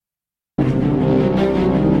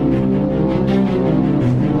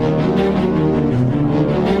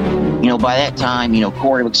by that time,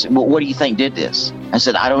 Corey looks, well, what do you think did this? I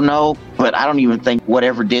said, I don't know, but I don't even think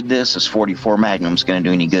whatever did this, is 44 Magnum's going to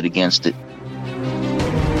do any good against it.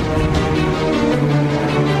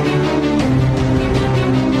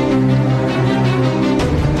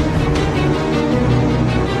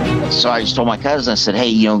 So I just told my cousin, I said,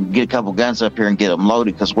 hey, get a couple guns up here and get them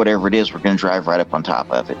loaded, because whatever it is, we're going to drive right up on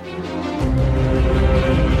top of it.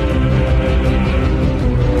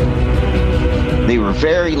 They were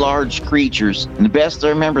very large creatures, and the best I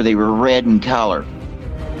remember, they were red in color.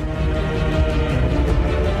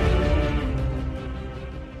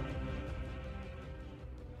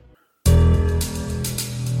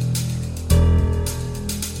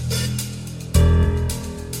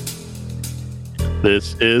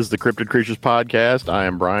 This is the Cryptid Creatures Podcast. I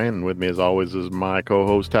am Brian, and with me as always is my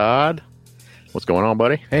co-host Todd. What's going on,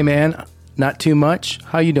 buddy? Hey, man. Not too much.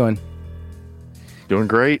 How you doing? Doing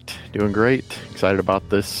great. Excited about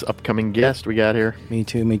this upcoming guest we got here. Me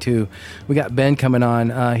too. We got Ben coming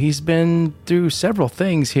on. He's been through several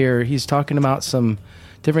things here. He's talking about some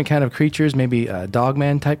different kind of creatures, maybe a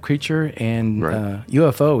dogman type creature, and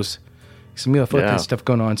UFOs. Some UFO kind of stuff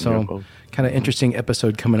going on. So UFOs. Kind of interesting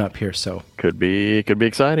episode coming up here. So could be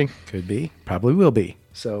exciting. Could be. Probably will be.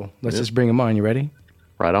 So let's just bring him on. You ready?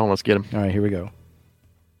 Right on. Let's get him. All right, here we go.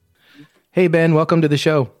 Hey, Ben, welcome to the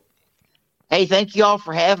show. Hey, thank you all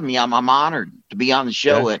for having me. I'm honored to be on the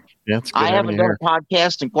show. Yeah, it's good. I haven't done a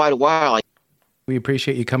podcast in quite a while. We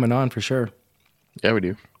appreciate you coming on for sure. Yeah, we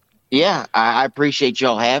do. Yeah, I appreciate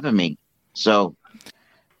y'all having me. So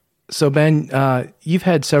Ben, you've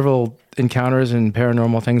had several encounters and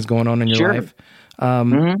paranormal things going on in your life.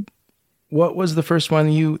 What was the first one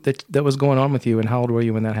that was going on with you, and how old were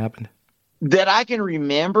you when that happened? That I can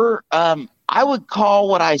remember, I would call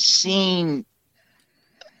what I seen.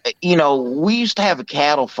 We used to have a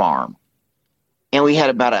cattle farm, and we had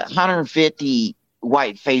about 150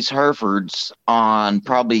 white-faced Herefords on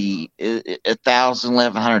probably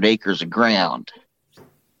 1,100 acres of ground.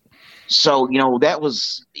 So, that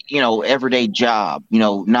was, everyday job,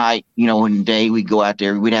 night, and day we'd go out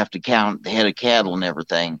there, we'd have to count the head of cattle and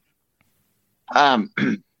everything.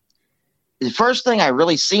 The first thing I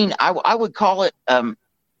really seen, I would call it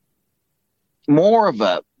more of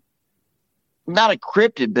not a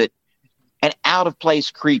cryptid, but an out of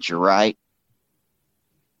place creature, right?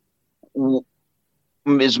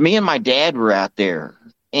 As me and my dad were out there,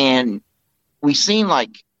 and we seen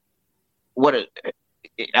like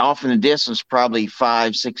off in the distance, probably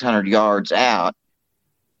 500-600 yards out,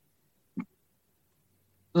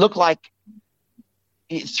 looked like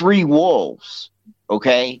 3 wolves.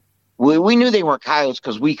 Okay, we knew they weren't coyotes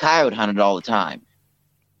because we coyote hunted all the time,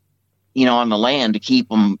 on the land to keep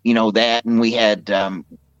them, that, and we had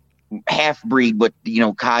half breed, but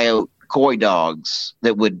coyote coy dogs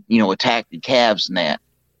that would attack the calves and that.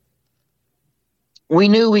 We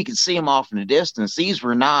knew we could see them off in the distance. These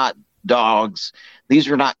were not dogs. These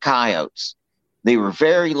were not coyotes. They were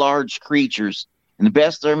very large creatures, and the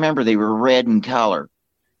best I remember, they were red in color.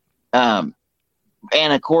 And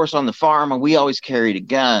of course, on the farm, we always carried a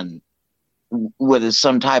gun with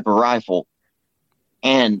some type of rifle.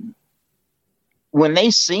 And when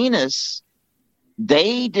they seen us,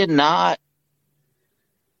 they looked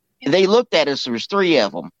at us. There was 3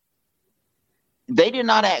 of them. They did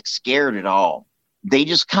not act scared at all. They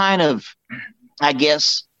just kind of, I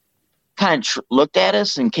guess, looked at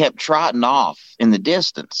us and kept trotting off in the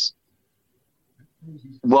distance.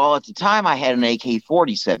 Well, at the time, I had an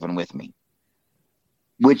AK-47 with me,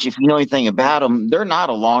 which, if you know anything about them, they're not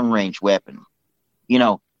a long-range weapon.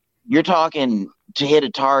 You're talking to hit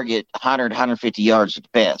a target 100, 150 yards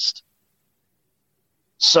at best.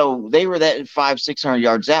 So they were that 500-600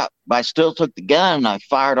 yards out, but I still took the gun and I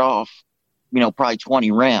fired off, probably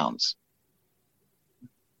 20 rounds.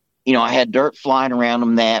 I had dirt flying around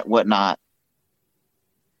them, whatnot.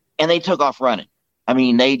 And they took off running. I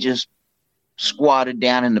mean, they just squatted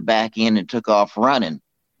down in the back end and took off running.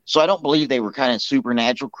 So I don't believe they were kind of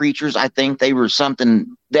supernatural creatures. I think they were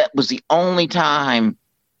something that was the only time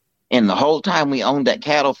in the whole time we owned that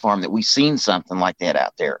cattle farm that we seen something like that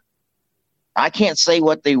out there. I can't say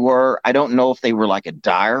what they were. I don't know if they were like a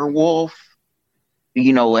dire wolf.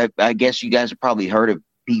 I guess you guys have probably heard of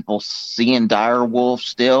people seeing dire wolves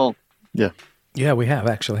still. Yeah, we have,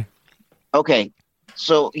 actually. Okay.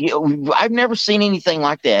 So I've never seen anything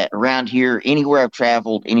like that around here, anywhere I've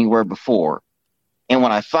traveled, anywhere before. And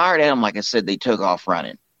when I fired at them, like I said, they took off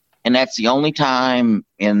running. And that's the only time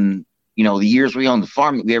in, the years we owned the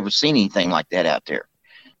farm that we ever seen anything like that out there.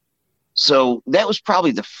 So that was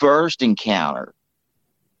probably the first encounter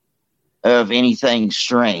of anything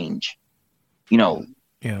strange.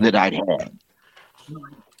 that I'd had.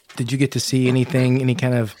 Did you get to see anything, any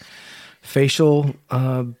kind of facial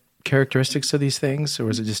characteristics of these things, or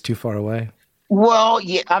was it just too far away? Well,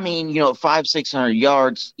 yeah, I mean, 500-600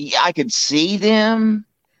 yards, I could see them.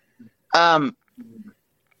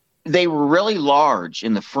 They were really large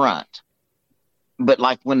in the front, but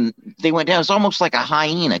like when they went down, it's almost like a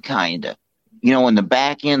hyena, kind of. In the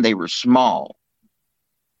back end, they were small.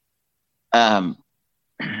 If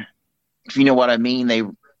you know what I mean, they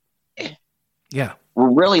were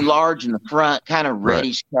really large in the front, kind of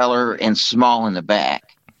reddish color, and small in the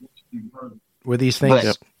back. Were these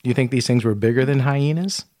things? Do you think these things were bigger than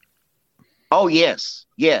hyenas? Oh, yes.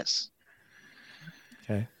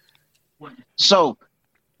 Okay. So,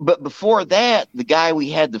 but before that, the guy we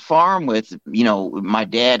had the farm with, my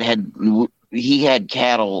dad had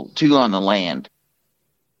cattle too on the land.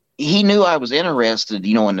 He knew I was interested,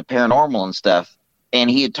 in the paranormal and stuff. And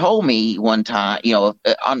he had told me one time,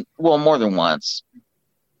 more than once,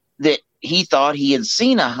 that he thought he had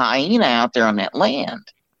seen a hyena out there on that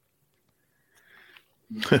land.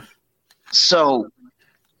 So,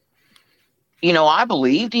 I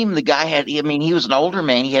believed him. The guy he was an older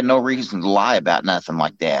man. He had no reason to lie about nothing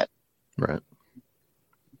like that. Right.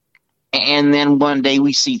 And then one day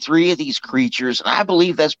we see 3 of these creatures, and I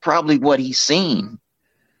believe that's probably what he's seen,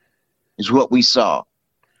 is what we saw.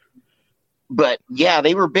 But yeah,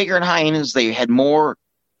 they were bigger than hyenas. They had more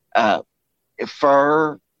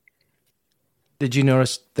fur. Did you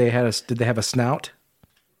notice did they have a snout?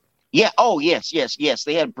 Yeah. Oh, yes.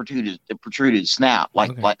 They had a protruded snout,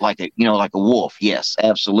 like a wolf. Yes,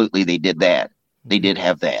 absolutely. They did that. They did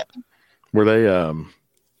have that. Were they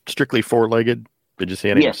strictly 4-legged? Did you see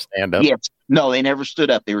any of them stand up? Yes. No, they never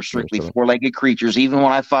stood up. They were strictly 4-legged creatures. Even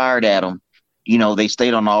when I fired at them, they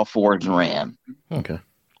stayed on all fours and ran. Okay.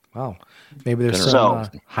 Wow. Maybe there's some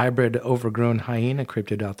hybrid overgrown hyena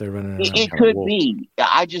cryptid out there running around. It could be.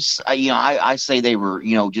 I just, I say they were,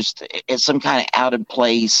 just at some kind of out of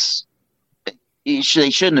place. They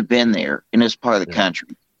shouldn't have been there in this part of the country.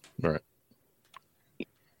 Right.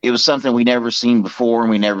 It was something we never seen before and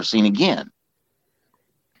we never seen again.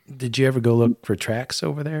 Did you ever go look for tracks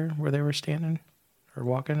over there where they were standing or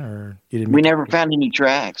walking, or you didn't? We never found any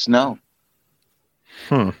tracks. No.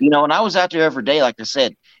 And I was out there every day, like I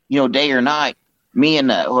said, day or night. Me and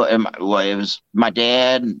it was my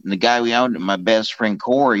dad and the guy we owned, and my best friend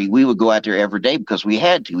Corey. We would go out there every day because we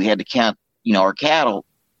had to. We had to count, our cattle,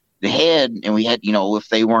 the head, and we had, if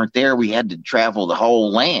they weren't there, we had to travel the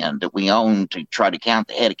whole land that we owned to try to count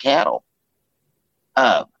the head of cattle.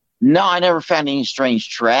 No, I never found any strange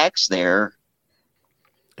tracks there.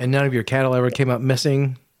 And none of your cattle ever came up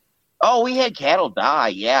missing? Oh, we had cattle die.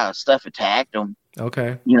 Yeah, stuff attacked them.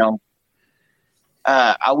 Okay.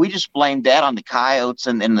 We just blamed that on the coyotes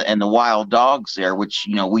and the wild dogs there, which,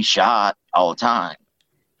 we shot all the time.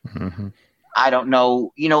 Mm-hmm. I don't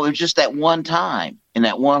know. It was just that one time in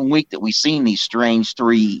that 1 week that we seen these strange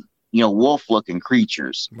 3, wolf-looking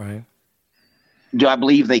creatures. Right. Do I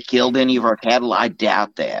believe they killed any of our cattle? I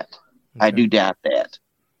doubt that. Okay. I do doubt that.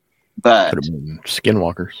 But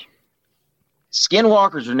skinwalkers.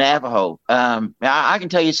 Skinwalkers are Navajo. I can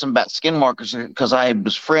tell you some about skinwalkers because I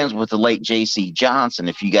was friends with the late J.C. Johnson,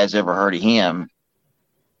 if you guys ever heard of him.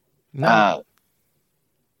 No.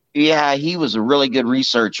 Yeah, he was a really good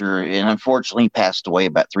researcher, and unfortunately he passed away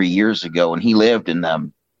about 3 years ago, and he lived in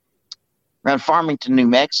around Farmington, New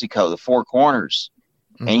Mexico, the Four Corners,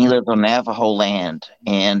 and he lived on Navajo land,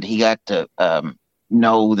 and he got to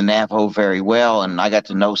know the Navajo very well, and I got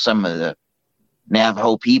to know some of the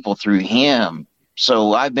Navajo people through him.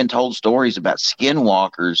 So I've been told stories about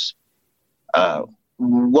skinwalkers.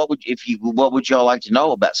 What would y'all like to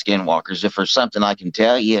know about skinwalkers? If there's something I can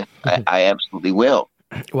tell you, I absolutely will.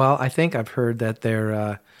 Well, I think I've heard that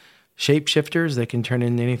they're shapeshifters. They can turn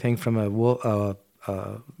into anything from a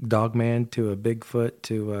dog man to a Bigfoot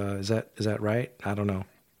to is that right? I don't know.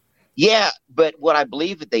 Yeah, but what I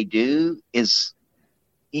believe that they do is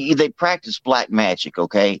they practice black magic,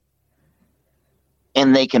 okay?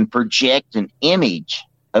 And they can project an image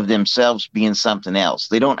of themselves being something else.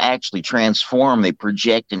 They don't actually transform. They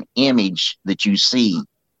project an image that you see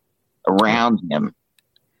around them.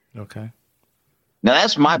 Okay. Now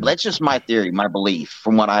that's just my theory, my belief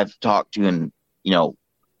from what I've talked to and,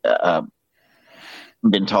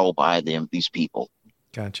 been told by these people.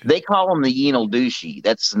 Gotcha. They call them the Yinaldushi.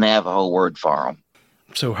 That's the Navajo word for them.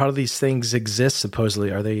 So how do these things exist,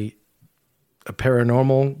 supposedly? Are they a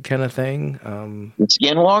paranormal kind of thing? The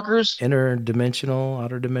skinwalkers? Interdimensional,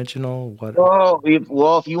 outer dimensional? What? Oh,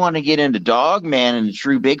 if you want to get into Dogman and the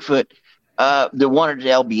true Bigfoot, the one at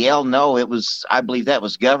LBL, no, I believe that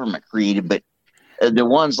was government created, but the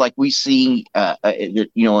ones like we see, in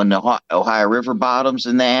the Ohio River bottoms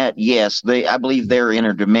and that, yes, I believe they're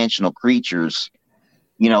interdimensional creatures,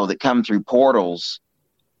 that come through portals,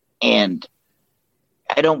 and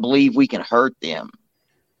I don't believe we can hurt them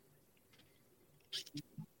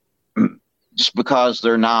just because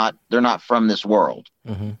they're not from this world.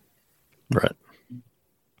 Mm-hmm. Right.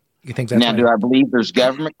 You think that's now? Do I believe there's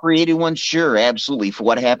government created ones? Sure, absolutely. For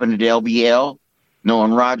what happened to LBL,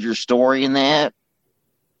 knowing Roger's story and that,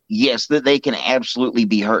 yes, that they can absolutely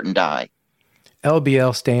be hurt and die.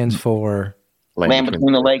 LBL stands for Land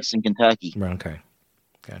Between the Lakes in Kentucky. Okay,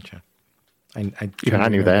 gotcha. I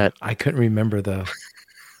knew that. I couldn't remember the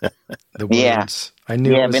words. Yeah. I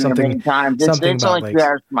knew it was something. Many times. It's only 2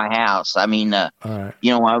 hours from my house. I mean, all right.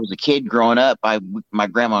 When I was a kid growing up, my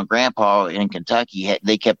grandma and grandpa in Kentucky,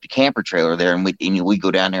 they kept a camper trailer there, and we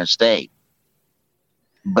go down there and stay.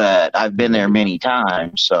 But I've been there many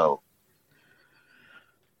times, so.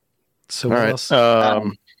 So what else?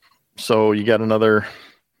 So you got another?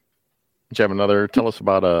 Do you have another? Tell us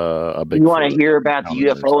about a big. You want to hear about the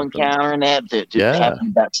UFO encounter and that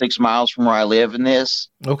happened about 6 miles from where I live in this?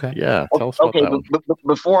 Okay. Yeah. Tell us about that. But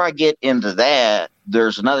before I get into that,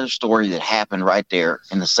 there's another story that happened right there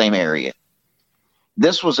in the same area.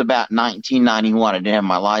 This was about 1991. I didn't have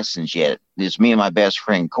my license yet. It's me and my best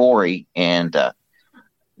friend Corey, and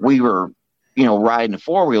we were, riding a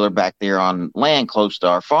 4-wheeler back there on land close to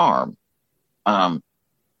our farm. And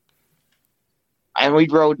we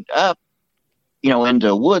rode up,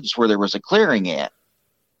 into woods where there was a clearing at.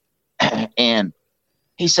 And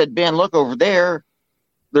he said, Ben, look over there.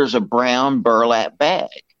 There's a brown burlap bag.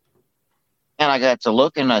 And I got to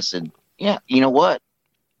look and I said, yeah, you know what?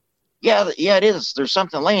 Yeah, it is. There's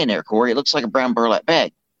something laying there, Corey. It looks like a brown burlap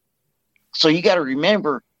bag. So you got to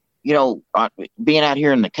remember, being out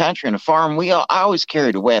here in the country and the farm, I always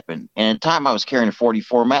carried a weapon. And at the time I was carrying a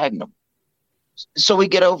 .44 Magnum. So we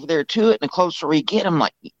get over there to it, and the closer we get, I'm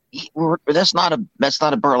like, that's not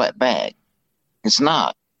a burlap bag. It's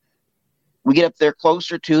not. We get up there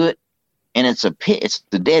closer to it, and it's a pig. It's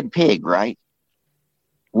the dead pig, right?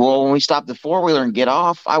 Well, when we stop the 4-wheeler and get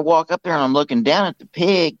off, I walk up there and I'm looking down at the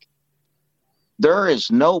pig. There is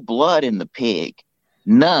no blood in the pig.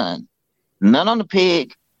 None on the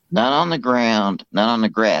pig, none on the ground, none on the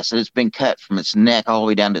grass. It has been cut from its neck all the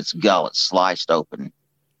way down to its gullet, sliced open.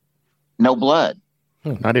 No blood.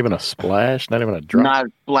 Not even a splash, not even a drop. Not a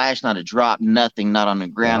splash, not a drop, nothing, not on the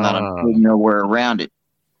ground, not on the pig, nowhere around it.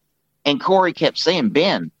 And Corey kept saying,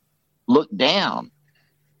 Ben, look down.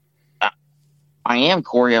 I am,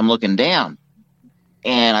 Corey, I'm looking down.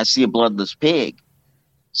 And I see a bloodless pig.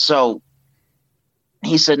 So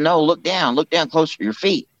he said, no, look down closer to your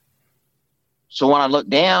feet. So when I look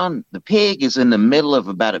down, the pig is in the middle of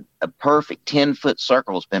about a perfect 10-foot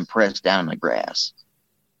circle has been pressed down in the grass.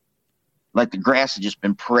 Like the grass had just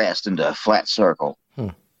been pressed into a flat circle.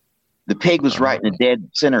 The pig was right in the dead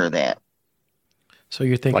center of that. So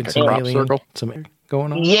you're thinking like some alien some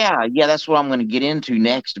going on? Yeah, that's what I'm going to get into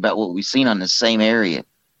next about what we've seen on the same area.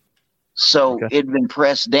 So It had been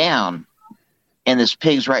pressed down, and this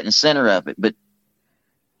pig's right in the center of it. But,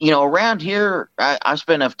 around here, I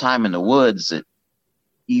spent enough time in the woods that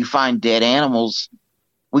you find dead animals.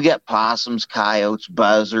 We got possums, coyotes,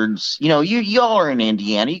 buzzards. Y'all are in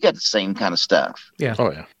Indiana. You got the same kind of stuff. Yeah. Oh,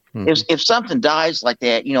 yeah. Mm-hmm. If something dies like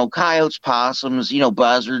that, coyotes, possums,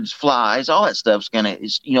 buzzards, flies, all that stuff's going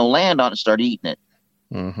to, land on it and start eating it.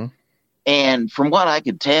 Mm-hmm. And from what I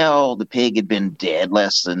could tell, the pig had been dead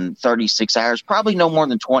less than 36 hours, probably no more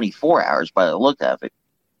than 24 hours by the look of it.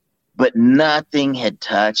 But nothing had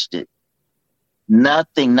touched it.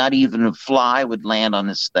 Nothing, not even a fly would land on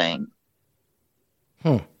this thing.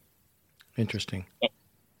 Interesting.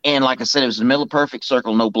 And like I said, it was in the middle of a perfect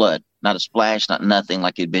circle, no blood, not a splash, not nothing,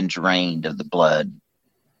 like it had been drained of the blood.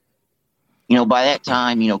 By that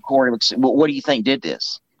time, Corey looks, well, what do you think did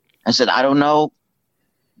this? I said, I don't know,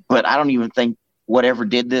 but I don't even think whatever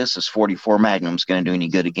did this is .44 Magnum's going to do any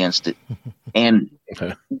good against it. And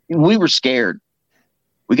we were scared.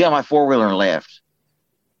 We got my 4-wheeler and left.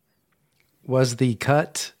 Was the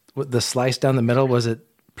cut, the slice down the middle, was it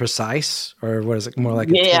precise, or was it more like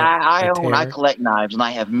I collect knives, and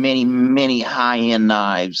I have many, many high-end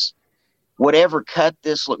knives. Whatever cut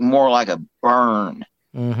this looked more like a burn,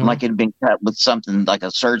 like it had been cut with something like a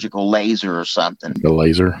surgical laser or something. The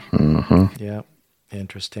laser. Mm-hmm. Yeah,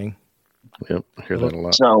 interesting. Yep, I hear that a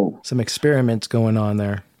lot. So some experiments going on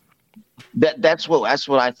there. That's what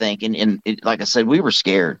I think, and like I said, we were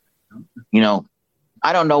scared.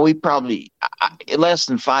 I don't know. We probably less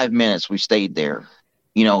than 5 minutes we stayed there.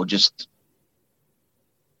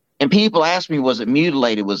 And people ask me, was it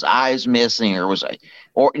mutilated? Was eyes missing, or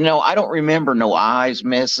I don't remember no eyes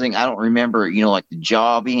missing. I don't remember, like the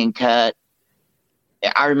jaw being cut.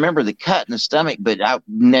 I remember the cut in the stomach, but I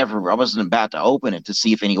wasn't about to open it to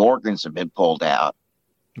see if any organs had been pulled out.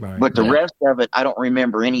 Right. But the rest of it, I don't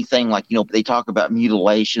remember anything like, they talk about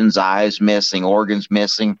mutilations, eyes missing, organs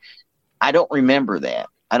missing. I don't remember that.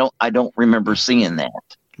 I don't remember seeing that.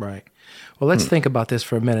 Right. Well, let's think about this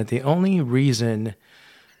for a minute. The only reason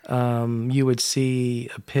you would see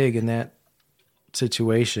a pig in that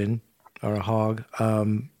situation, or a hog,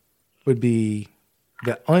 would be,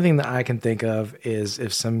 the only thing that I can think of is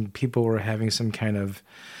if some people were having some kind of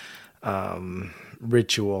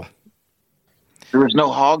ritual. There was no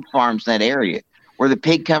hog farms in that area. Where the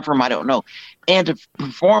pig come from, I don't know. And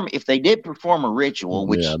if they did perform a ritual,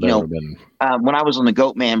 which, when I was on the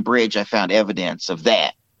Goatman Bridge, I found evidence of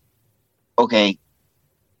that. Okay.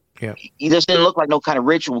 Yeah. This didn't look like no kind of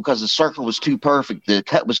ritual because the circle was too perfect. The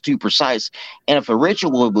cut was too precise. And if a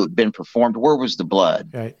ritual would have been performed, where was the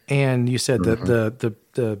blood? Right. And you said that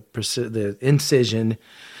the precision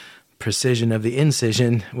of the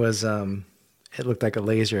incision was, it looked like a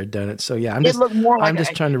laser had done it. So yeah, I'm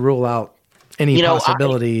just trying to rule out any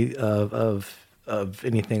possibility of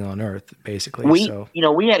anything on Earth, basically. We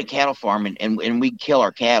had a cattle farm and we'd kill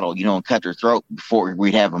our cattle, and cut their throat before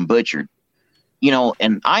we'd have them butchered.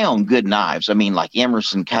 And I own good knives. I mean, like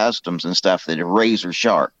Emerson Customs and stuff that are razor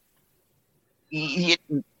sharp.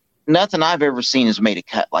 Nothing I've ever seen has made a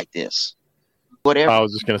cut like this. Whatever. I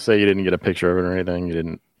was just going to say, you didn't get a picture of it or anything. You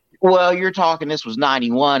didn't. Well, you're talking, this was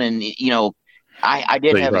 91 and, I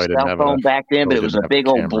did have a cell phone back then, but it was a big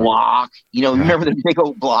old block. Remember the big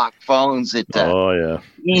old block phones that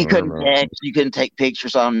you couldn't text, you couldn't take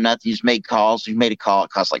pictures on them, nothing. You just made calls. You made a call, it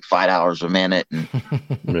cost like $5 a minute. And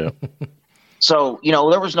yeah. So,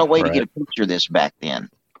 there was no way to get a picture of this back then.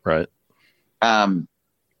 Right.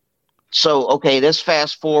 So, okay, let's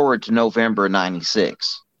fast forward to November of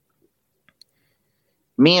 96.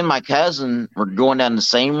 Me and my cousin were going down the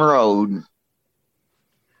same road.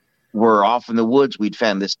 We're off in the woods. We'd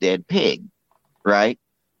found this dead pig, right?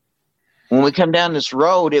 When we come down this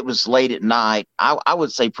road, it was late at night. I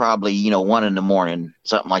would say probably, 1 a.m,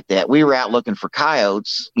 something like that. We were out looking for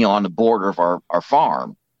coyotes, on the border of our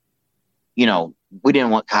farm. We didn't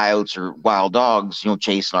want coyotes or wild dogs,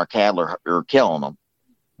 chasing our cattle or killing them.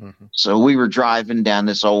 Mm-hmm. So we were driving down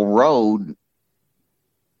this old road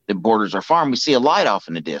that borders our farm. We see a light off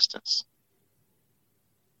in the distance.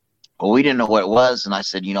 Well, we didn't know what it was. And I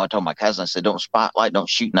said, I told my cousin, I said, don't spotlight, don't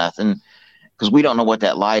shoot nothing, because we don't know what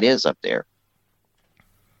that light is up there.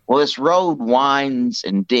 Well, this road winds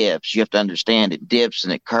and dips. You have to understand it dips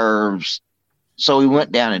and it curves. So we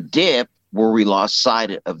went down a dip where we lost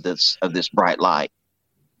sight of this bright light.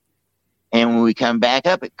 And when we come back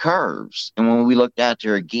up, it curves. And when we looked out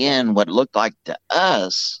there again, what it looked like to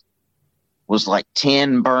us was like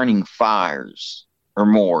 10 burning fires or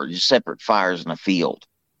more, just separate fires in a field.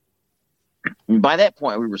 And by that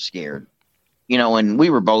point, we were scared, and we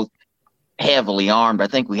were both heavily armed. I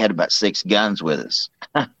think we had about 6 guns with us.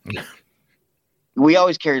 We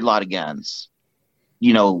always carried a lot of guns,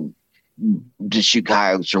 to shoot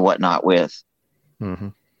coyotes or whatnot with. Mm-hmm.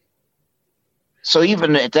 So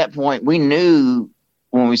even at that point, we knew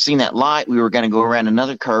when we seen that light, we were going to go around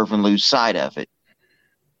another curve and lose sight of it.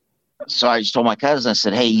 So I just told my cousin, I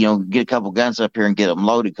said, hey, get a couple guns up here and get them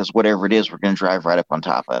loaded, because whatever it is, we're going to drive right up on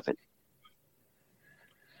top of it.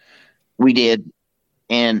 We did.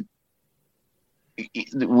 And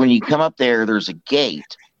when you come up there, there's a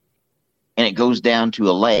gate and it goes down to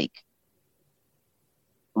a lake.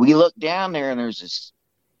 We look down there and there's this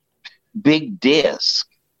big disc,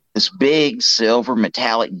 this big silver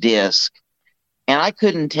metallic disc. And I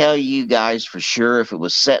couldn't tell you guys for sure if it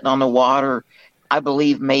was sitting on the water. I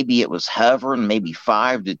believe maybe it was hovering maybe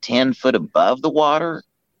 5 to 10 foot above the water.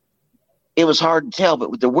 It was hard to tell,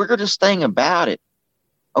 but the weirdest thing about it,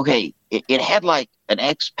 okay, it had like an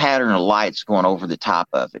X pattern of lights going over the top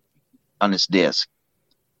of it on this disc.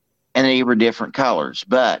 And they were different colors.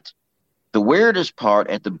 But the weirdest part,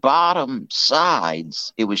 at the bottom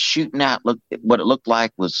sides, it was shooting out, what it looked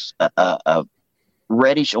like was a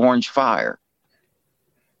reddish orange fire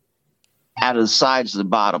out of the sides of the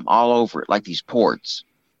bottom, all over it, like these ports.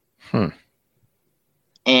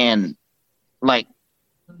 And like,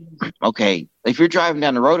 okay, if you're driving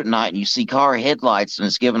down the road at night and you see car headlights and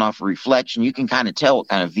it's giving off a reflection, you can kind of tell what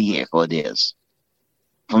kind of vehicle it is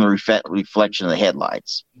from the reflection of the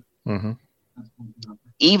headlights. Mm-hmm.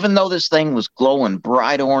 Even though this thing was glowing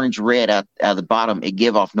bright orange red out of the bottom, it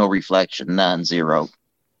gave off no reflection, none, zero.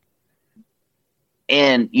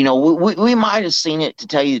 And, you know, we might have seen it, to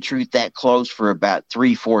tell you the truth, that close for about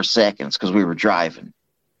 3-4 seconds because we were driving.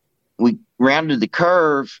 We rounded the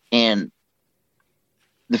curve, and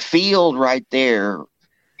the field right there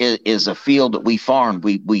is a field that we farmed.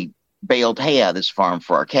 We baled hay out of this farm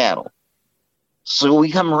for our cattle. So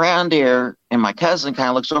we come around there, and my cousin kind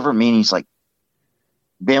of looks over at me, and he's like,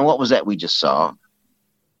 Ben, what was that we just saw?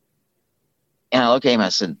 And I looked at him, I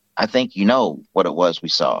said, I think you know what it was we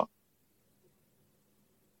saw.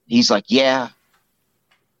 He's like, yeah.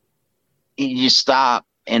 You just stop,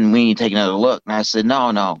 and we need to take another look. And I said, no,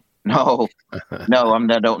 I don't know.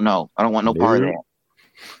 I don't want no part of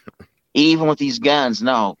that. Even with these guns,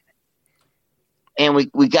 no. And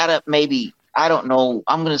we got up maybe, I don't know,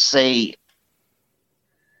 I'm going to say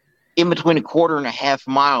in between a quarter and a half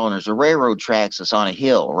mile, and there's a railroad tracks that's on a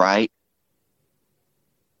hill, right?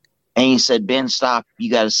 And he said, Ben, stop.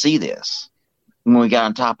 You got to see this. When we got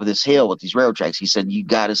on top of this hill with these railroad tracks, he said, you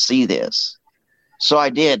got to see this. So I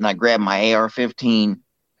did, and I grabbed my AR-15, and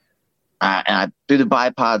I threw the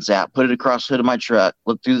bipods out, put it across the hood of my truck,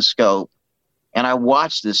 looked through the scope, and I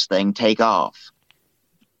watched this thing take off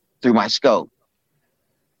through my scope.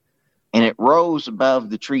 And it rose above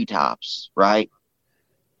the treetops, right?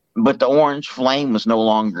 But the orange flame was no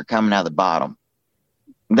longer coming out of the bottom.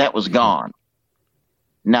 That was gone.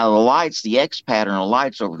 Now the lights, the X pattern of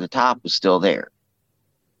lights over the top was still there.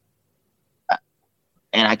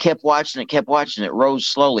 And I kept watching it, It rose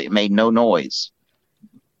slowly. It made no noise.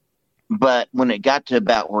 But when it got to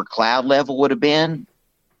about where cloud level would have been,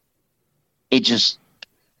 it just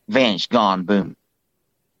vanished, gone, boom.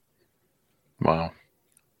 Wow.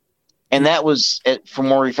 And that was from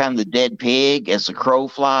where we found the dead pig. As the crow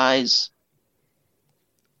flies,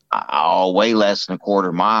 way less than a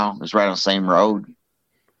quarter mile. It was right on the same road.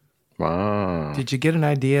 Wow. Did you get an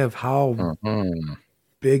idea of how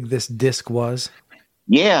big this disc was?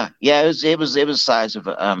 Yeah. It was the size of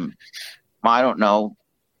I don't know,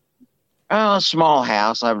 a small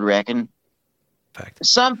house, I would reckon. Fact.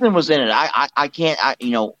 Something was in it. I can't.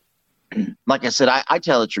 Like I said, I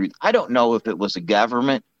tell the truth. I don't know if it was a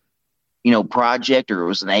government, project, or it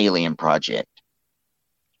was an alien project.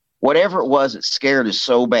 Whatever it was, it scared us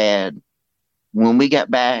so bad. When we got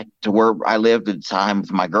back to where I lived at the time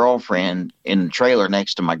with my girlfriend in the trailer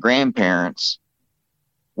next to my grandparents,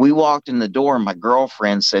 we walked in the door, and my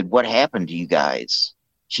girlfriend said, "What happened to you guys?"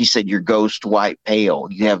 She said, "You're ghost white pale.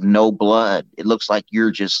 You have no blood. It looks like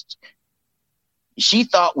you're just..." She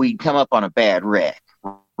thought we'd come up on a bad wreck,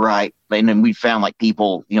 right? And then we found like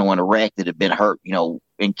people, in a wreck that had been hurt,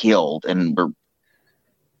 and killed, and were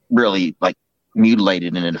really like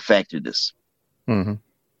mutilated, and it affected us. Mm-hmm.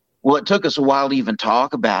 Well, it took us a while to even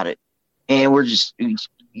talk about it. And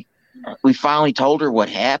we finally told her what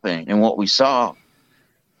happened and what we saw.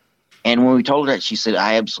 And when we told her that, she said,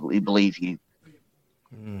 "I absolutely believe you."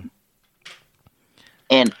 Mm.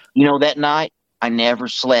 And, that night I never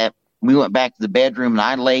slept. We went back to the bedroom, and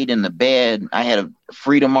I laid in the bed. I had a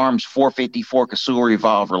Freedom Arms 454 Casull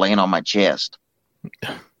revolver laying on my chest.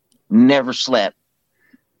 Never slept.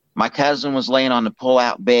 My cousin was laying on the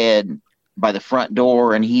pull-out bed by the front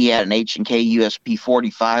door, and he had an H&K USP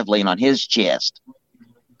 45 laying on his chest,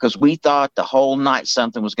 because we thought the whole night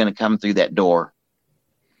something was going to come through that door.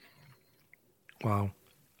 Wow.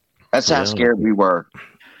 That's how scared we were.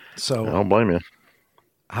 So I don't blame you.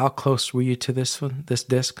 How close were you to this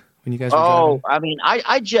disc when you guys were driving? I mean,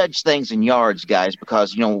 I judge things in yards, guys,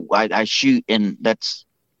 because, I shoot, and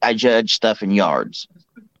I judge stuff in yards.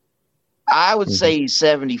 I would say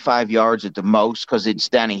 75 yards at the most, because it's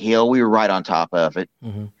down a hill. We were right on top of it.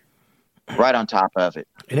 Mm-hmm. Right on top of it.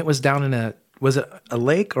 And it was down was it a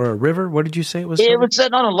lake or a river? What did you say it was? It was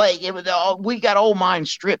sitting on a lake. We got old mine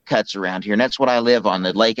strip cuts around here, and that's what I live on.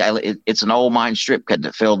 The lake, it's an old mine strip cut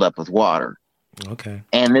that filled up with water. Okay.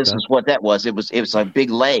 And this is what that was. It was a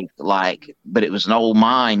big lake, but it was an old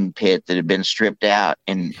mine pit that had been stripped out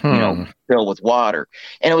and filled with water.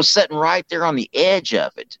 And it was sitting right there on the edge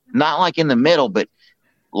of it, not like in the middle, but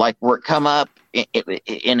like where it come up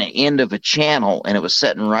in the end of a channel, and it was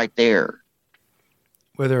sitting right there.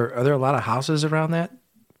 Are there a lot of houses around that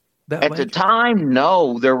at lake? The time?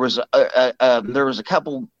 No, there was a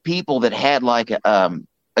couple people that had like a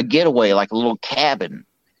getaway, like a little cabin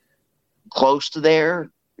close to there.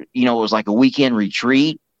 It was like a weekend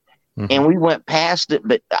retreat. Mm-hmm. And we went past it,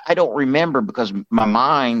 but I don't remember, because my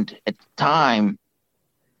mind at the time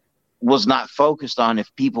was not focused on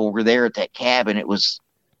if people were there at that cabin.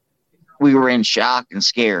 We were in shock and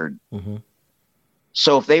scared. Mm-hmm.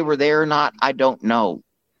 So if they were there or not, I don't know.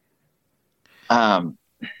 I'm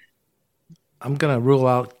going to rule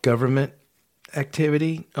out government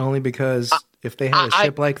activity, only because If they had a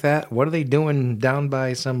ship like that, what are they doing down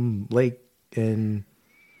by some lake in,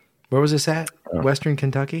 where was this at? Western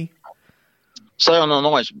Kentucky? Southern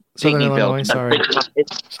Illinois. Sorry.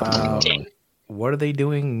 What are they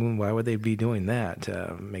doing? Why would they be doing that?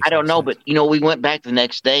 I don't know, but we went back the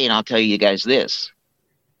next day, and I'll tell you guys this.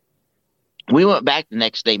 We went back the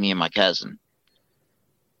next day, me and my cousin,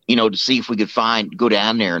 to see if we could go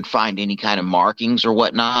down there and find any kind of markings or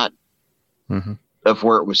whatnot of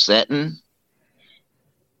where it was setting.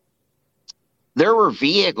 There were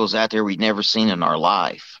vehicles out there we'd never seen in our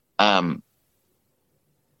life.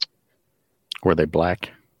 Were they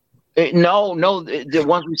black? No. The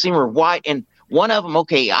ones we've seen were white, and one of them.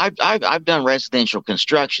 Okay, I've done residential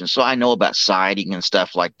construction, so I know about siding and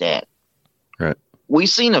stuff like that. Right. We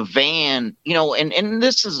seen a van, and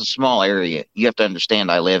this is a small area. You have to understand.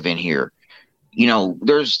 I live in here.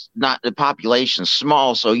 There's not, the population's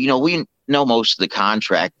small, so we know most of the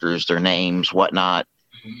contractors, their names, whatnot.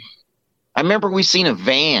 I remember we seen a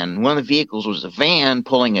van. One of the vehicles was a van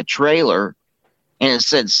pulling a trailer, and it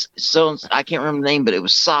said, so I can't remember the name, but it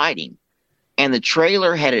was siding. And the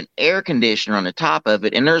trailer had an air conditioner on the top of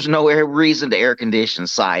it, and there's no reason to air condition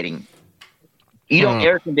siding. You don't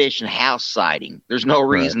air condition house siding. There's no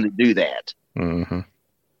reason to do that. Mm-hmm.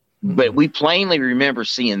 But we plainly remember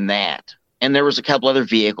seeing that. And there was a couple other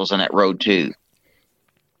vehicles on that road too.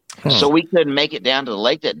 So we couldn't make it down to the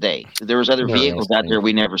lake that day. There was other vehicles out there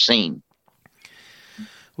we never seen.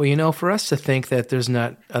 Well, for us to think that there's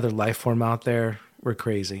not other life form out there, we're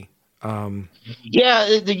crazy.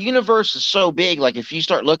 Yeah, the universe is so big. Like if you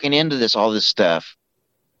start looking into all this stuff,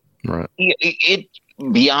 right? It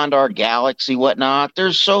beyond our galaxy, whatnot.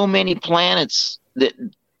 There's so many planets that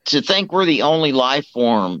to think we're the only life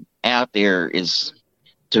form out there is,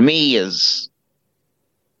 to me, I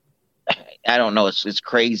don't know. It's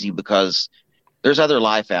crazy because there's other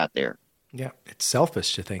life out there. Yeah, it's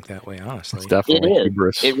selfish to think that way. Honestly, it's definitely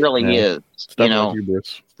hubris. It really is. It's definitely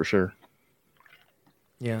hubris for sure.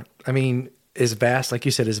 Yeah, I mean, as vast, like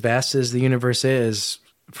you said, as vast as the universe is,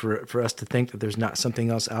 for us to think that there's not something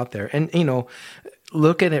else out there, and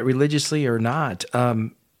look at it religiously or not,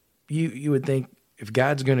 you would think if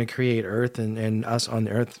God's going to create Earth and us on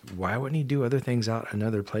the Earth, why wouldn't He do other things out in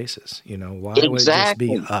other places? Why would it just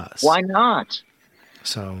be us? Why not?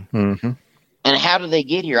 So, and how do they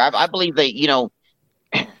get here? I believe they,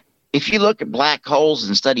 if you look at black holes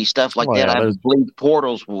and study stuff like that, I believe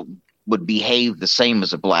portals would behave the same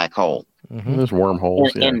as a black hole. Mm-hmm. There's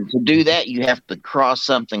wormholes, and to do that, you have to cross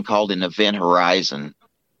something called an event horizon,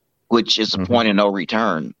 which is a point of no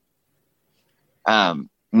return. When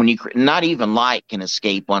not even light can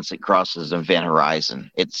escape once it crosses an event horizon.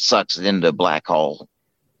 It sucks it into a black hole.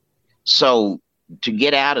 So to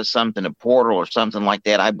get out of something, a portal or something like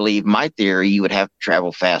that, I believe, my theory, you would have to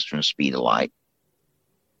travel faster than the speed of light.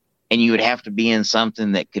 And you would have to be in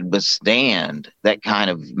something that could withstand that kind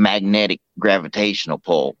of magnetic gravitational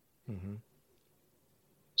pull. Mm-hmm.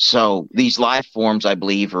 So these life forms, I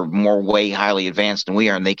believe, are way highly advanced than we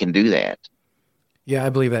are, and they can do that. Yeah, I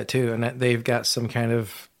believe that too. And that they've got some kind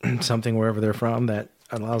of something wherever they're from that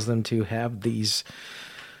allows them to have these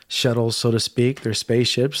shuttles, so to speak. They're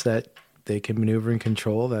spaceships that they can maneuver and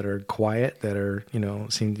control, that are quiet, that are,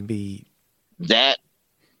 seem to be magical.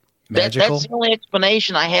 That's the only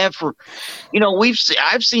explanation I have for,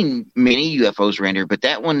 I've seen many UFOs around here, but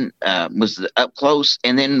that one was up close,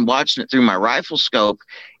 and then watching it through my rifle scope,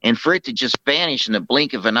 and for it to just vanish in the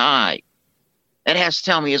blink of an eye, that has to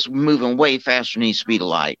tell me it's moving way faster than the speed of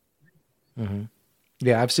light. Mm-hmm.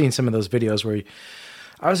 Yeah, I've seen some of those videos where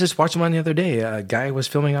I was just watching one the other day. A guy was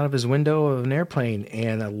filming out of his window of an airplane,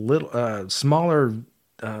 and a little smaller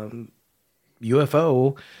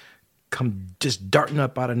UFO come just darting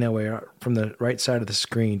up out of nowhere from the right side of the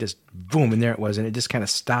screen, just boom, and there it was, and it just kind of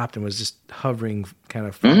stopped and was just hovering, kind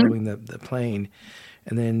of following the plane,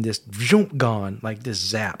 and then just zoom, gone, like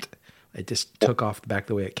just zapped. It just took off back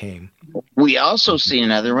the way it came. We also see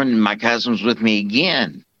another one. My cousin was with me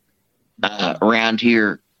again around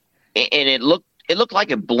here, and it looked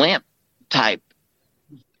like a blimp type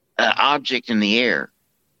object in the air,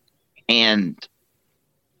 and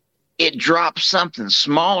it dropped something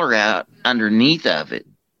smaller out underneath of it,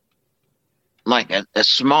 like a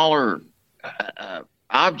smaller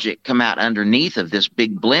object come out underneath of this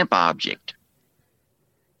big blimp object.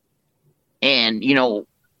 And,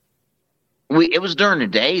 it was during the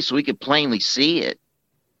day, so we could plainly see it.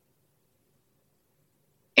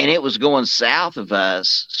 And it was going south of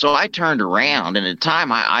us. So I turned around, and at the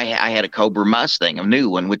time I had a Cobra Mustang, a new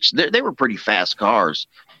one, which they were pretty fast cars.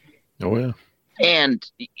 Oh, yeah. And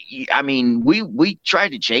I mean, we tried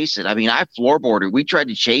to chase it. I mean, I floorboarded. We tried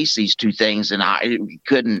to chase these two things, and I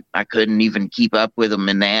couldn't even keep up with them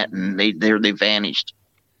in that, and they vanished.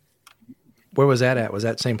 Where was that at? Was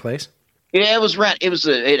that same place? Yeah, it was right. It was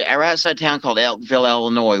right outside a town called Elkville,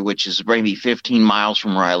 Illinois, which is maybe 15 miles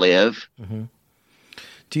from where I live. Mm-hmm.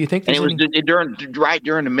 Do you think? And it was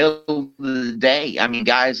during the middle of the day. I mean,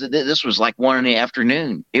 guys, this was like 1 in the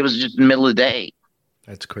afternoon. It was just the middle of the day.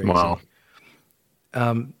 That's crazy. Wow.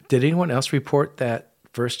 Did anyone else report that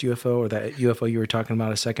first UFO or that UFO you were talking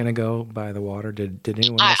about a second ago by the water? Did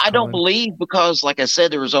anyone else? I don't believe, because, like I said,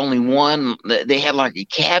 there was only one. They had like a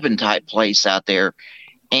cabin type place out there,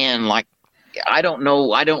 and like, I don't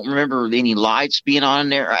know. I don't remember any lights being on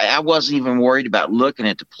there. I wasn't even worried about looking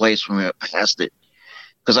at the place when we went past it,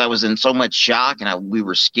 because I was in so much shock and we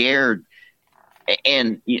were scared.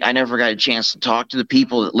 And I never got a chance to talk to the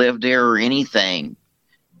people that lived there or anything.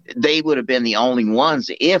 They would have been the only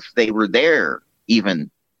ones, if they were there,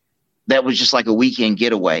 even. That was just like a weekend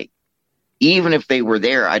getaway. Even if they were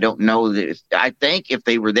there, I don't know that. I think if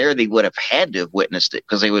they were there, they would have had to have witnessed it,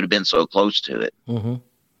 because they would have been so close to it. Mm-hmm.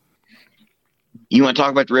 You want to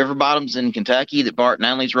talk about the river bottoms in Kentucky that Bart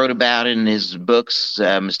Nunley's wrote about in his books,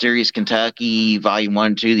 Mysterious Kentucky, Volume 1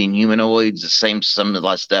 and 2, The Inhumanoids, some of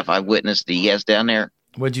the stuff I witnessed that he has down there?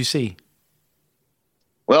 What'd you see?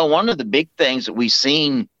 Well, one of the big things that we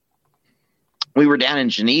seen, we were down in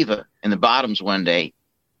Geneva in the bottoms one day,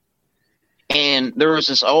 and there was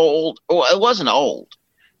this it wasn't old.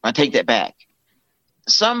 I take that back.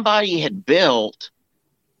 Somebody had built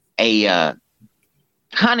a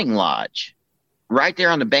hunting lodge right there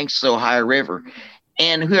on the banks of the Ohio River.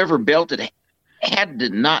 And whoever built it had to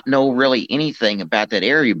not know really anything about that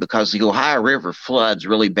area, because the Ohio River floods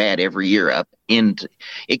really bad every year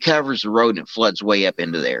it covers the road and it floods way up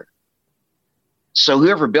into there. So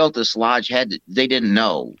whoever built this lodge they didn't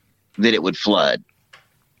know that it would flood.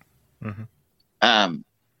 Mm-hmm.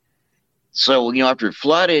 So, after it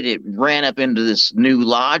flooded, it ran up into this new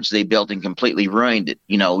lodge they built and completely ruined it,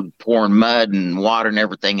 pouring mud and water and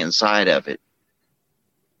everything inside of it.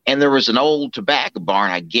 And there was an old tobacco barn.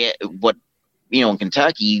 I get what, in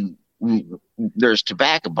Kentucky, there's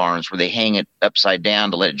tobacco barns where they hang it upside down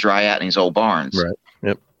to let it dry out in these old barns. Right.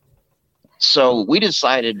 Yep. So we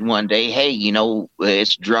decided one day, hey,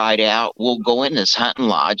 it's dried out. We'll go in this hunting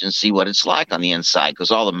lodge and see what it's like on the inside, because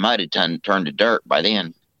all the mud had turned to dirt by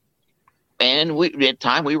then. And at the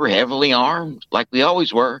time, we were heavily armed, like we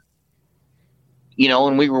always were.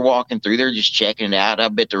 And we were walking through there just checking it out. I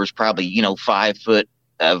bet there was probably, 5 foot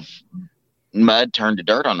of mud turned to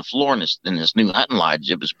dirt on the floor in this new hunting lodge.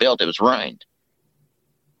 It was built. It was ruined.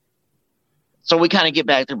 So we kind of get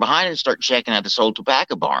back there behind it and start checking out this old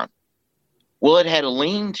tobacco barn. Well, it had a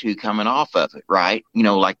lean-to coming off of it, right?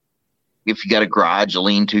 Like if you got a garage, a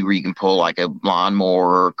lean-to where you can pull like a lawnmower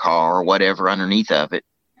or a car or whatever underneath of it.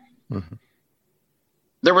 Mm-hmm.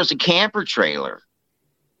 There was a camper trailer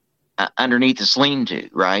underneath this lean-to,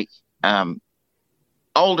 right?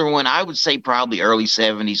 Older one, I would say probably early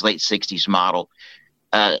 70s, late 60s model.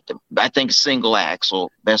 I think single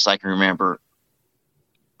axle, best I can remember.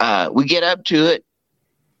 We get up to it.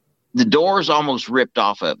 The door's almost ripped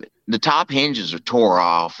off of it. The top hinges are tore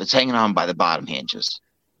off. It's hanging on by the bottom hinges.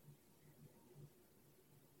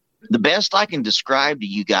 The best I can describe to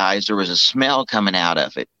you guys, there was a smell coming out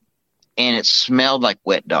of it, and it smelled like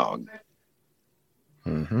wet dog.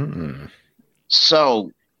 Mm-hmm.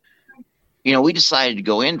 So, we decided to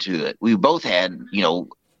go into it. We both had,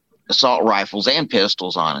 assault rifles and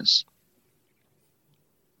pistols on us.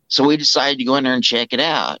 So we decided to go in there and check it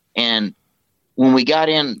out. And when we got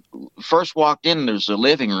in, first walked in, there's a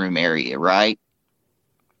living room area, right?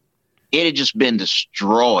 It had just been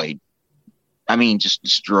destroyed. I mean, just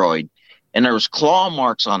destroyed. And there was claw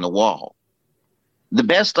marks on the wall. The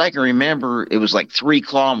best I can remember, it was like 3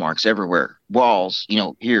 claw marks everywhere. Walls,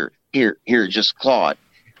 here, just clawed.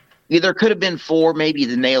 There could have been 4, maybe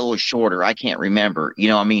the nail was shorter. I can't remember.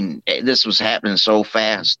 This was happening so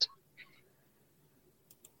fast.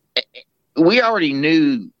 We already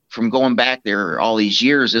knew from going back there all these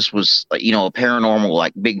years, this was, a paranormal,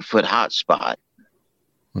 like Bigfoot hotspot.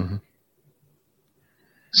 Mm-hmm.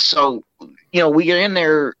 So, we get in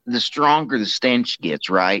there, the stronger the stench gets,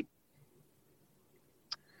 right?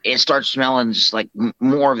 It starts smelling just like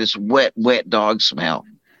more of this wet dog smell.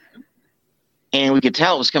 And we could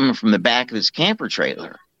tell it was coming from the back of this camper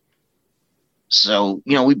trailer. So,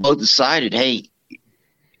 we both decided, hey,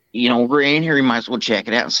 we're in here, we might as well check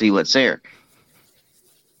it out and see what's there.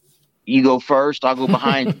 You go first, I'll go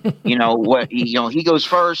behind. He goes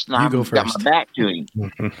first, and I've got my back to him.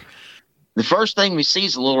 Mm-hmm. The first thing we see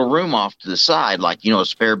is a little room off to the side, like, a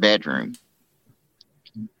spare bedroom.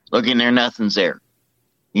 Look in there, nothing's there.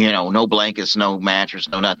 No blankets, no mattress,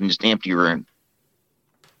 no nothing, just empty room.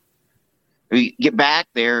 We get back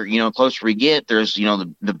there, closer we get, there's,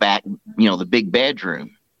 the back, the big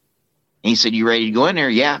bedroom. And he said, "You ready to go in there?"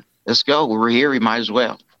 "Yeah, let's go. We're here. We might as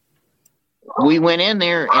well." We went in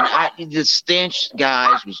there, and the stench,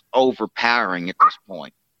 guys, was overpowering at this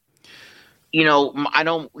point.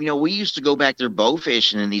 We used to go back there bow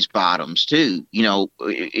fishing in these bottoms too.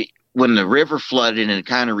 When the river flooded and it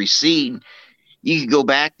kind of receded, you could go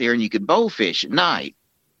back there and you could bow fish at night.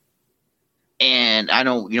 And I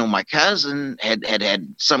know, my cousin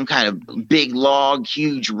had some kind of big log,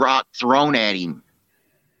 huge rock thrown at him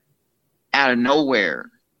out of nowhere,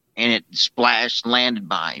 and it splashed, landed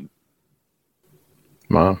by him.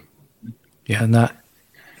 Wow. Yeah,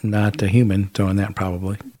 not a human throwing that,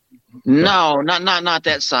 probably. No, not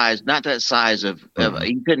that size. Not that size of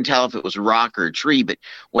you couldn't tell if it was a rock or a tree, but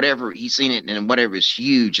whatever, he's seen it, and whatever is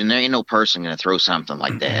huge, and there ain't no person going to throw something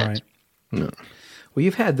like that. Right. No. Well,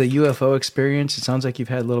 you've had the UFO experience. It sounds like you've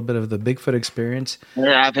had a little bit of the Bigfoot experience.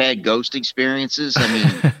 Yeah, I've had ghost experiences.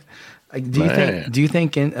 I mean, do you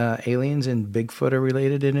think aliens and Bigfoot are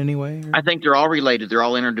related in any way? I think they're all related. They're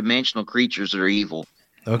all interdimensional creatures that are evil.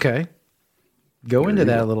 Okay. Go into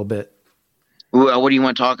that a little bit. What do you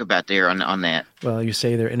want to talk about there on that? Well, you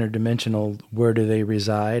say they're interdimensional. Where do they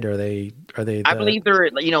reside? Are they? I believe they're.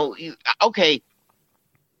 Okay.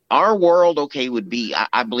 Our world, would be.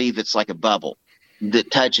 I believe it's like a bubble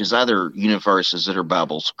that touches other universes that are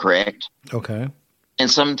bubbles. Correct. Okay. And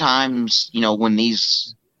sometimes, when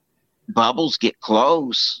these bubbles get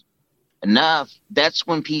close enough, that's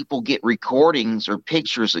when people get recordings or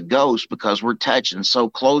pictures of ghosts, because we're touching so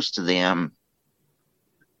close to them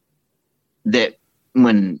that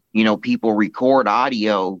when, people record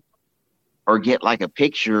audio or get like a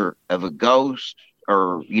picture of a ghost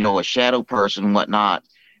or, a shadow person and whatnot,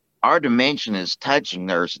 our dimension is touching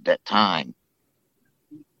theirs at that time.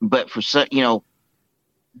 But for some,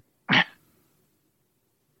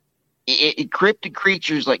 cryptid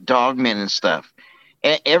creatures like dogmen and stuff,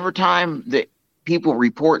 every time that people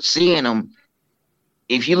report seeing them,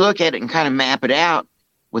 if you look at it and kind of map it out,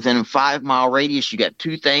 within a 5-mile radius, you got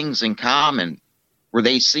two things in common where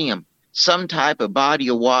they see them: some type of body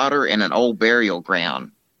of water and an old burial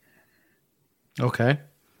ground. Okay.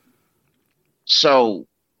 So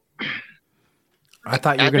I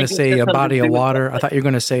thought you were going to say a body of water. I thought you were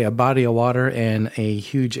going to say a body of water and a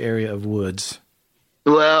huge area of woods.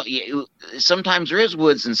 Well, sometimes there is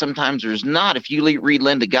woods and sometimes there's not. If you read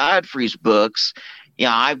Linda Godfrey's books,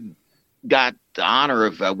 I've got the honor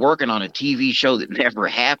of working on a TV show that never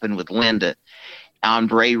happened with Linda on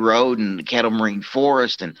Bray Road and the Kettle Marine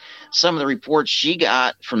Forest. And some of the reports she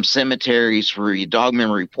got from cemeteries where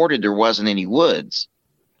dogmen reported there wasn't any woods,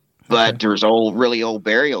 but there's really old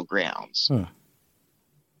burial grounds.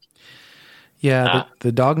 Yeah,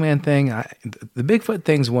 the dogman thing, the Bigfoot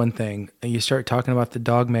thing's one thing. You start talking about the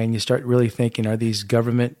dogman, you start really thinking, are these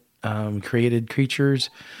government created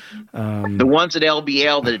creatures? The ones at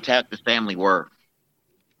LBL that attacked the family were.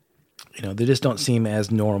 They just don't seem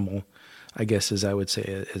as normal, I guess, as I would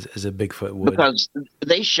say, as a Bigfoot would. Because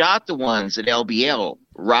they shot the ones at LBL,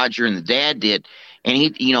 Roger and the dad did. And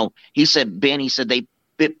he said, Ben,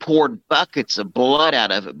 it poured buckets of blood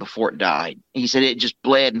out of it before it died. He said it just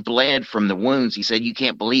bled and bled from the wounds. He said, you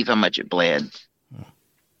can't believe how much it bled.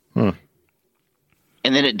 And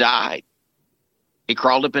then it died. It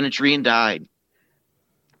crawled up in a tree and died.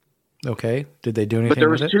 Okay. Did they do anything with it? But there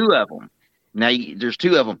was two of them. Now, there's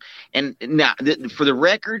two of them. And now, for the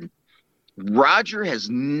record, Roger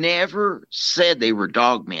has never said they were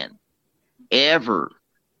dogmen. Ever.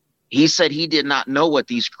 He said he did not know what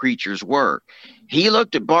these creatures were. He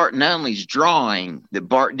looked at Bart Nunley's drawing that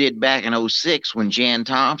Bart did back in 2006 when Jan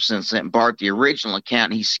Thompson sent Bart the original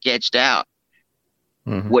account, and he sketched out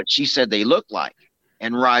what she said they looked like.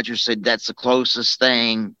 And Roger said that's the closest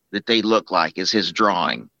thing that they look like is his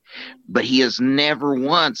drawing. But he has never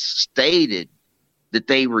once stated that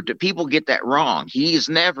they were. People get that wrong. He has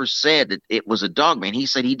never said that it was a dogman. He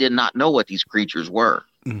said he did not know what these creatures were.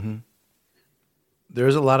 Mm-hmm.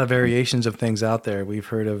 There's a lot of variations of things out there. We've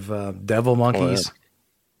heard of devil monkeys.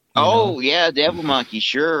 Yeah, devil monkeys.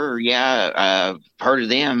 Sure. Yeah. I've heard of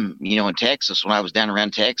them, in Texas when I was down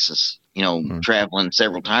around Texas, traveling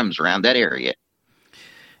several times around that area.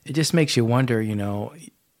 It just makes you wonder,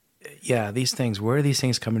 these things, where are these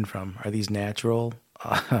things coming from? Are these natural?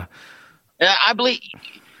 I believe,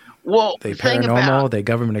 they paranormal, they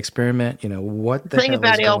government experiment, what the thing hell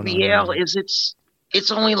about is going LBL on is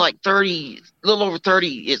it's only like a little over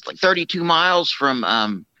 30. It's like 32 miles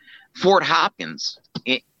from Fort Hopkins.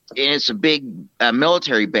 It's a big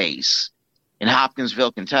military base in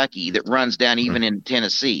Hopkinsville, Kentucky, that runs down even in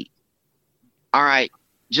Tennessee. All right.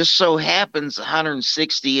 Just so happens the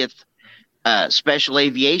 160th Special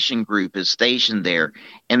Aviation Group is stationed there,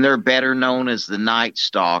 and they're better known as the Night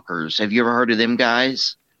Stalkers. Have you ever heard of them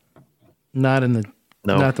guys? Not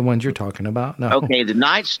the ones you're talking about. No. Okay, the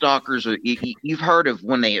Night Stalkers are. You've heard of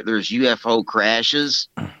when there's UFO crashes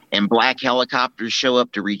and black helicopters show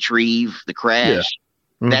up to retrieve the crash. Yeah.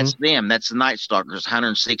 Mm-hmm. That's them. That's the Night Stalkers,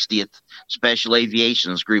 160th Special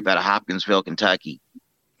Aviations Group out of Hopkinsville, Kentucky.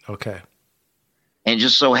 Okay. And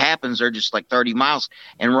just so happens they're just like 30 miles.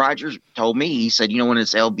 And Rogers told me, he said, when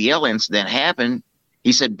this LBL incident happened,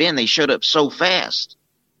 he said, Ben, they showed up so fast.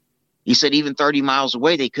 He said, even 30 miles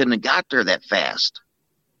away, they couldn't have got there that fast.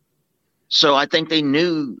 So I think they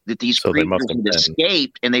knew that these creatures had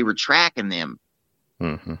escaped, and they were tracking them.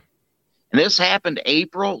 Mm-hmm. And this happened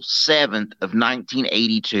April 7th of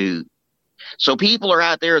 1982. So people are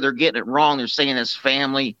out there, they're getting it wrong. They're saying this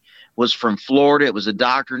family was from Florida. It was a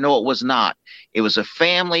doctor. No, it was not. It was a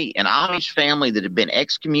family, an Amish family that had been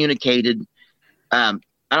excommunicated. I don't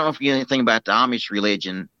know if you know anything about the Amish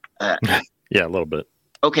religion. Yeah, a little bit.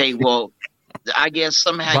 Okay, well, I guess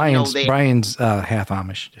somehow Brian's half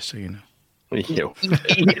Amish, just so you know.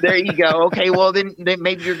 There you go. Okay, well then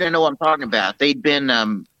maybe you're gonna know what I'm talking about. They'd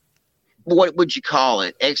been what would you call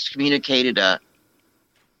it? Excommunicated.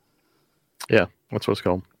 Yeah, what's what's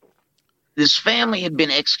called? This family had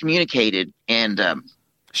been excommunicated and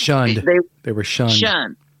shunned. They were shunned.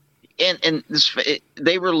 Shunned, and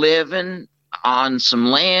they were living on some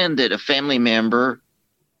land that a family member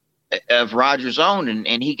of Rogers owned,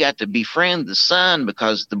 and he got to befriend the son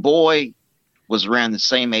because the boy was around the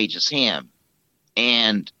same age as him.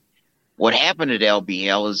 And what happened at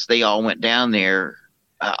LBL is they all went down there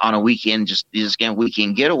on a weekend, just a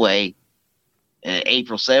weekend getaway,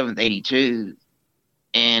 April 7th, 82.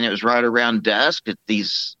 And it was right around dusk that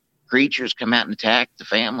these creatures come out and attack the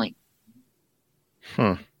family.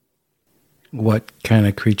 What kind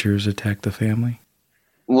of creatures attack the family?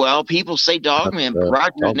 Well, people say dogmen, but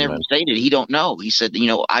Rogers never stated. He don't know. He said,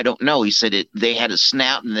 I don't know. He said they had a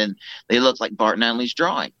snout and then they looked like Bart Nunley's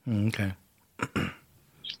drawing. Okay.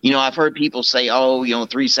 I've heard people say, 3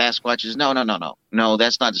 Sasquatches. No,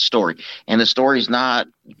 that's not the story. And the story's not,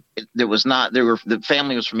 the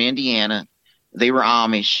family was from Indiana. They were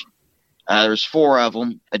Amish. There's 4 of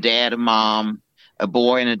them, a dad, a mom, a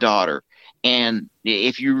boy, and a daughter. And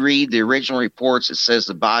if you read the original reports, it says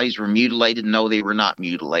the bodies were mutilated. No, they were not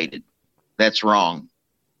mutilated. That's wrong.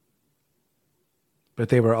 But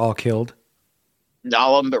they were all killed?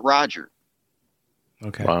 All of them but Roger.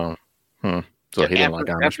 Okay. Wow. So he didn't like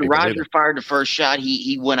Amish after people Roger either. fired the first shot,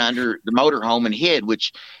 he went under the motorhome and hid,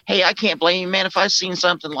 which, hey, I can't blame you, man. If I seen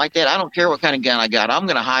something like that, I don't care what kind of gun I got. I'm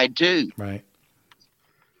going to hide too. Right.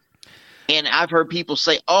 And I've heard people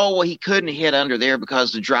say, he couldn't hit under there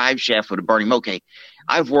because the drive shaft would have burned him. Okay,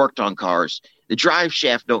 I've worked on cars. The drive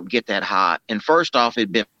shaft don't get that hot. And first off,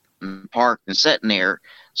 it'd been parked and sitting there.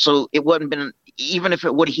 So it wouldn't been, even if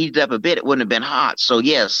it would have heated up a bit, it wouldn't have been hot. So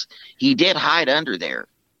yes, he did hide under there.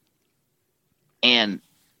 And,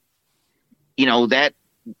 that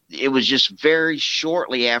it was just very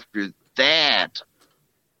shortly after that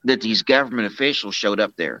these government officials showed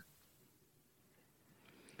up there.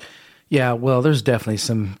 Yeah, well, there's definitely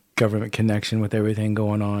some government connection with everything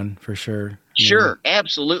going on for sure. Sure,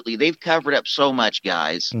 absolutely. They've covered up so much,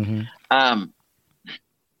 guys. Mm-hmm.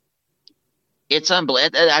 It's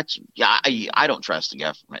unbelievable. I don't trust the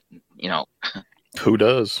government. Who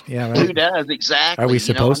does? Yeah, right. Who does exactly? Are we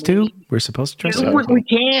supposed to? We're supposed to trust the government. We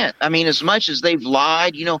can't. I mean, as much as they've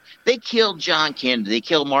lied, they killed John Kennedy. They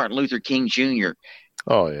killed Martin Luther King Jr.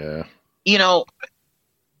 Oh yeah.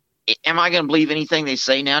 Am I going to believe anything they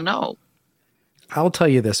say now? No. I'll tell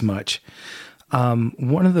you this much.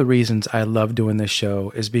 One of the reasons I love doing this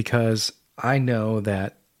show is because I know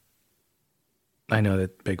that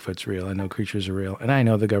Bigfoot's real. I know creatures are real, and I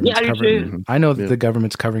know the government's covering. I know that the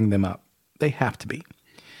government's covering them up. They have to be.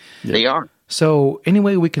 Yeah. They are. So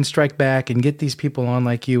anyway, we can strike back and get these people on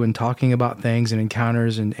like you and talking about things and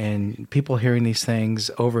encounters and people hearing these things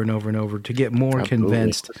over and over and over to get more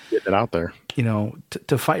convinced. Get it out there.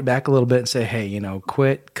 To fight back a little bit and say, hey,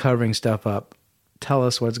 quit covering stuff up. Tell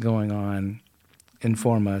us what's going on.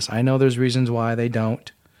 Inform us. I know there's reasons why they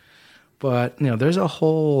don't, but there's a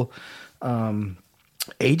whole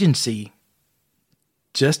agency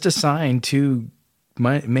just assigned to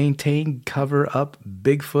maintain, cover up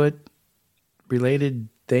Bigfoot related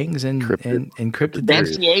things and encrypted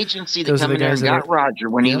That's things. the agency that Those are come the in there guys and that got Roger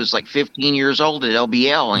when he was like 15 years old at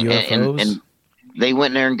LBL, and they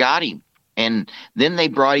went in there and got him. And then they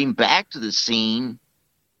brought him back to the scene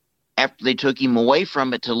after they took him away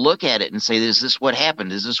from it to look at it and say, is this what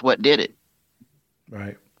happened? Is this what did it?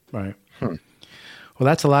 Right. Well,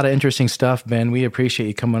 that's a lot of interesting stuff, Ben. We appreciate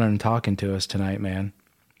you coming on and talking to us tonight, man.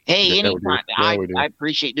 Hey, anytime. I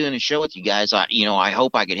appreciate doing a show with you guys. I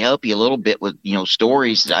hope I could help you a little bit with,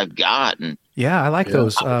 stories that I've got. And yeah, I like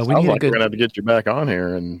those. We need we're going to have to get you back on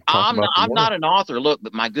here and talk about I'm not an author,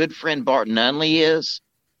 but my good friend Bart Nunley is.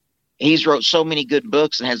 He's wrote so many good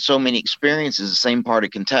books and had so many experiences the same part of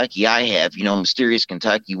Kentucky I have. Mysterious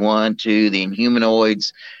Kentucky 1, 2, the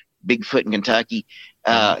Inhumanoids, Bigfoot in Kentucky.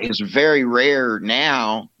 It's very rare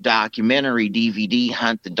now. Documentary DVD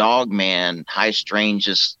Hunt the Dog Man, High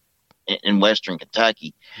Strangeness in Western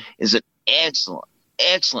Kentucky is an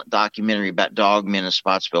excellent documentary about Dogmen and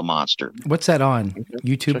Spotsville Monster. What's that on?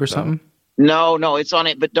 YouTube or something? No, it's on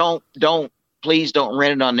it, but please don't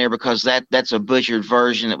rent it on there because that's a butchered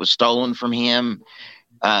version that was stolen from him.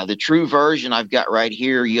 The true version I've got right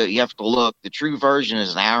here, you have to look. The true version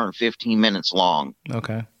is an hour and 15 minutes long.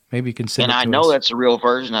 Okay. Maybe you can send it to us. And I know that's the real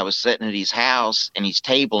version. I was sitting at his house and his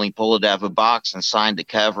table, and he pulled it out of a box and signed the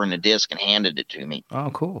cover and the disc and handed it to me. Oh,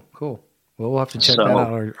 cool. Well, we'll have to check that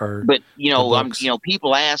out. But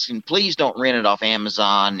people ask, and please don't rent it off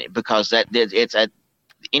Amazon because it's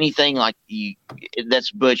anything like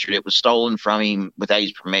that's butchered. It was stolen from him without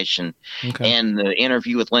his permission. Okay. And the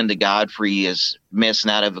interview with Linda Godfrey is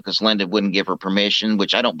messing out of it because Linda wouldn't give her permission,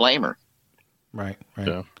 which I don't blame her. Right.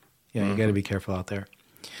 Yeah, you got to be careful out there.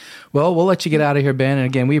 Well, we'll let you get out of here, Ben. And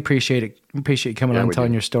again, we appreciate it. We appreciate you coming on and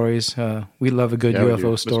telling your stories. We love a good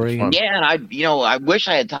UFO story. Yeah, and I wish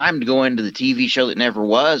I had time to go into the TV show that never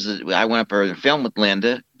was. I went up there and filmed with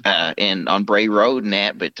Linda and on Bray Road and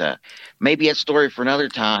that, but maybe a story for another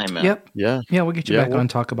time. Yep. Yeah, we'll get you back on and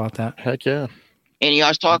talk about that. Heck yeah. And I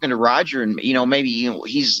was talking to Roger, and maybe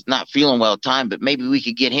he's not feeling well at the time, but maybe we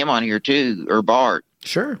could get him on here too, or Bart.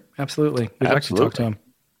 Sure, absolutely. We'd like to talk to him.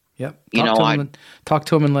 Yep. Talk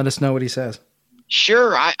to him and let us know what he says.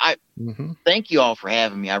 Sure. I thank you all for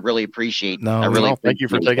having me. I really appreciate it. Thank you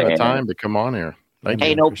for taking the time to come on here.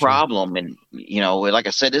 Hey, no problem. Sure. And, like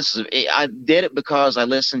I said, I did it because I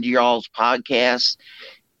listened to y'all's podcasts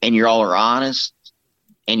and you all are honest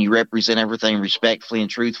and you represent everything respectfully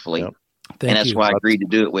and truthfully. Yep. And that's why I agreed to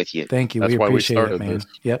do it with you. Thank you. We appreciate it, man.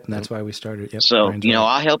 Yep. And that's why we started. Yep. So,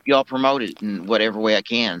 I'll help y'all promote it in whatever way I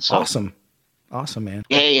can. So Awesome, man.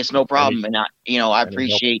 Hey, it's no problem. And I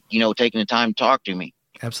appreciate, taking the time to talk to me.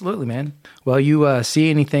 Absolutely, man. Well, you see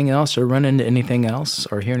anything else or run into anything else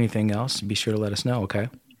or hear anything else, be sure to let us know, okay?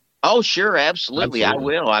 Oh, sure. Absolutely. I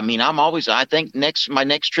will. I mean, I think my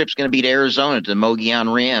next trip's going to be to Arizona, to the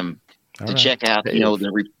Mogollon Rim to check out,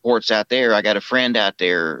 the reports out there. I got a friend out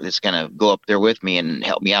there that's going to go up there with me and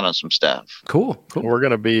help me out on some stuff. Cool. We're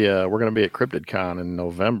going to be at CryptidCon in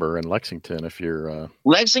November in Lexington. If you're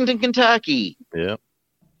Lexington, Kentucky. Yeah.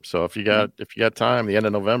 So if you got time, the end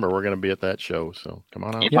of November, we're going to be at that show. So come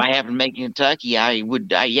on out. If I happen to make Kentucky, I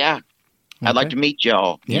would. I'd like to meet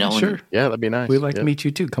y'all. Sure. Yeah, that'd be nice. We'd like to meet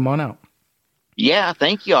you too. Come on out. Yeah,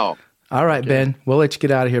 thank y'all. All right, Ben. We'll let you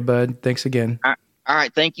get out of here, bud. Thanks again. All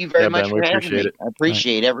right. Thank you very much for having me. I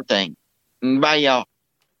appreciate everything. Bye, y'all.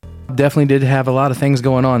 Definitely did have a lot of things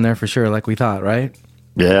going on there for sure, like we thought, right?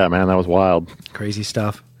 Yeah, man, that was wild. Crazy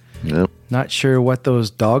stuff. Yep. Not sure what those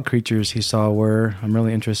dog creatures he saw were. I'm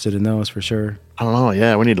really interested in those for sure. I don't know.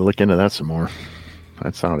 Yeah, we need to look into that some more.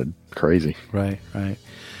 That sounded crazy. Right.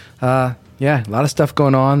 Yeah, a lot of stuff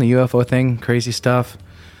going on. The UFO thing, crazy stuff.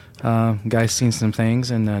 Guys seen some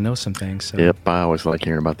things and knows some things. So. Yep, I always like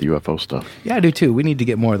hearing about the UFO stuff. Yeah, I do too. We need to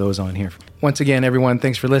get more of those on here. Once again, everyone,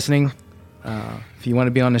 thanks for listening. If you want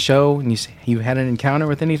to be on the show and you had an encounter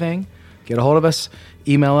with anything, get a hold of us.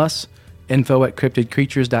 Email us,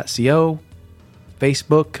 info@cryptidcreatures.co.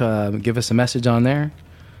 Facebook, give us a message on there.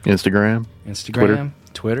 Instagram,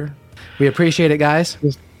 Twitter. We appreciate it, guys.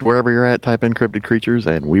 Just wherever you're at, type in Cryptid Creatures,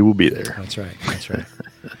 and we will be there. That's right.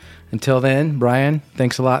 Until then, Brian,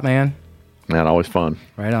 thanks a lot, man. Man, always fun.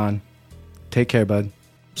 Right on. Take care, bud.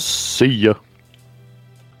 See ya.